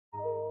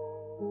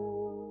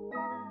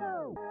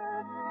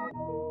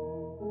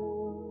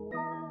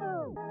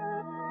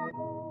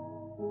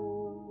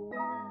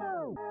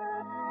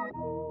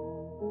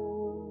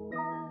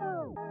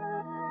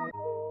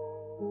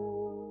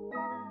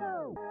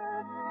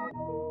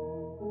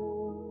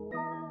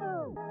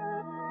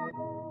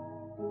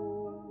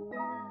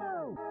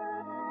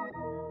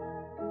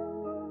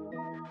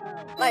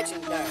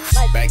Legendary.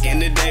 Back in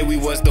the day, we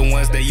was the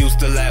ones they used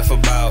to laugh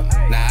about.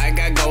 Now I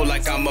got gold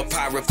like I'm a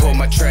pirate, pull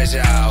my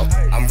treasure out.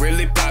 I'm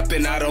really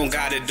poppin', I don't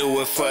gotta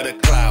do it for the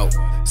clout.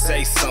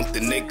 Say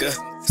something, nigga.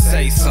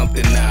 Say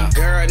something now.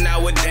 Girl,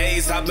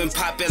 nowadays I've been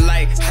poppin'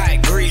 like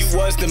hot grease. You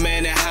was the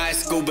man in high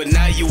school, but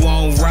now you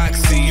on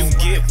Roxy. You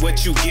get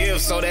what you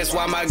give, so that's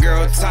why my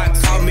girl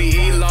talks. Call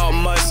me Elon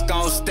Musk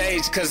on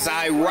stage, cause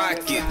I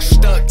rock it.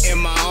 Stuck in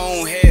my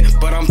own head,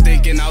 but I'm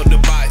thinking out the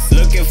box.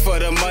 Looking for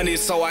the money,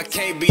 so I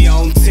can't be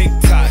on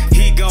TikTok.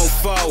 He gon'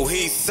 fall,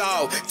 he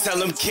saw,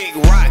 tell him kick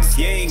rocks.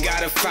 You ain't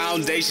got a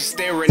foundation,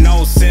 staring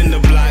on cinder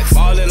blocks.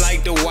 Ballin'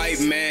 like the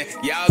white man,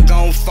 y'all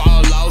gon'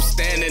 fall off,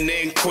 standing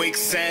in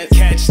quicksand.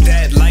 Catch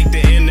that like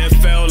the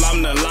NFL,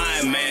 I'm the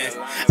lineman.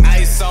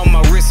 Ice on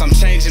my wrist, I'm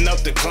changing up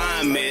the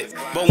climate.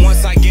 But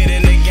once I get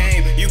in the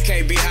game, you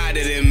can't be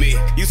hotter than me.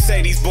 You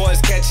say these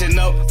boys catching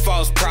up,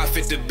 false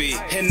prophet to be.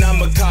 And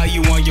I'ma call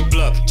you on your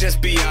bluff,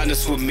 just be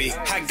honest with me.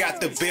 I got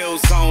the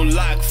bills on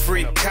lock,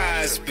 free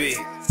Cosby.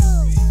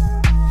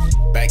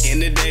 Back in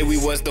the day, we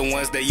was the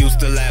ones they used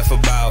to laugh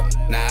about.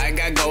 Now I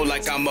got gold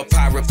like I'm a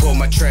pirate, pull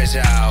my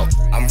treasure out.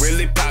 I'm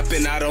really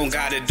poppin', I don't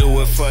gotta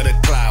do it for the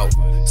clout.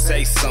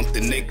 Say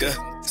something, nigga.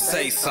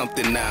 Say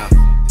something now.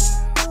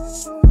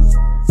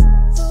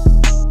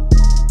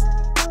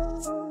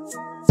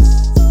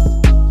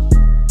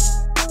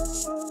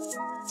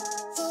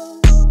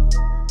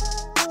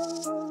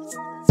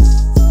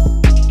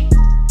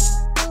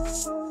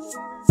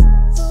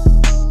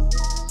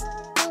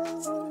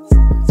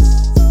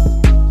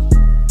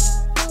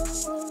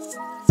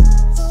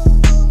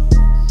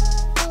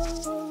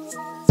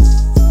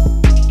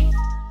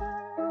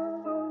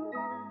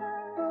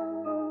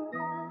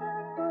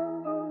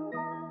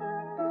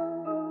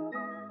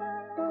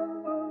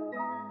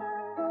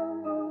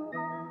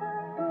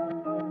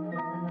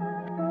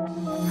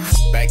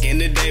 Back in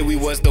the day, we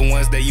was the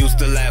ones they used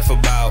to laugh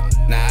about.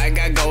 Now I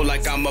got gold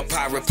like I'm a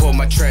pirate, pull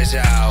my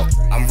treasure out.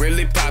 I'm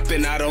really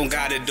poppin', I don't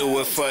gotta do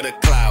it for the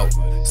clout.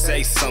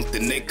 Say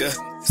something, nigga.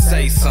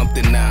 Say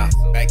something now.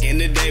 Back in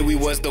the day, we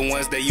was the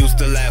ones they used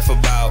to laugh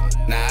about.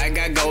 Now I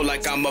got gold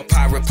like I'm a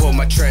pirate, pull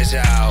my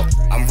treasure out.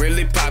 I'm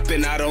really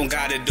poppin', I don't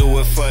gotta do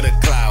it for the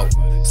clout.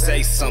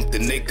 Say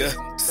something,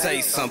 nigga.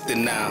 Say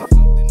something now.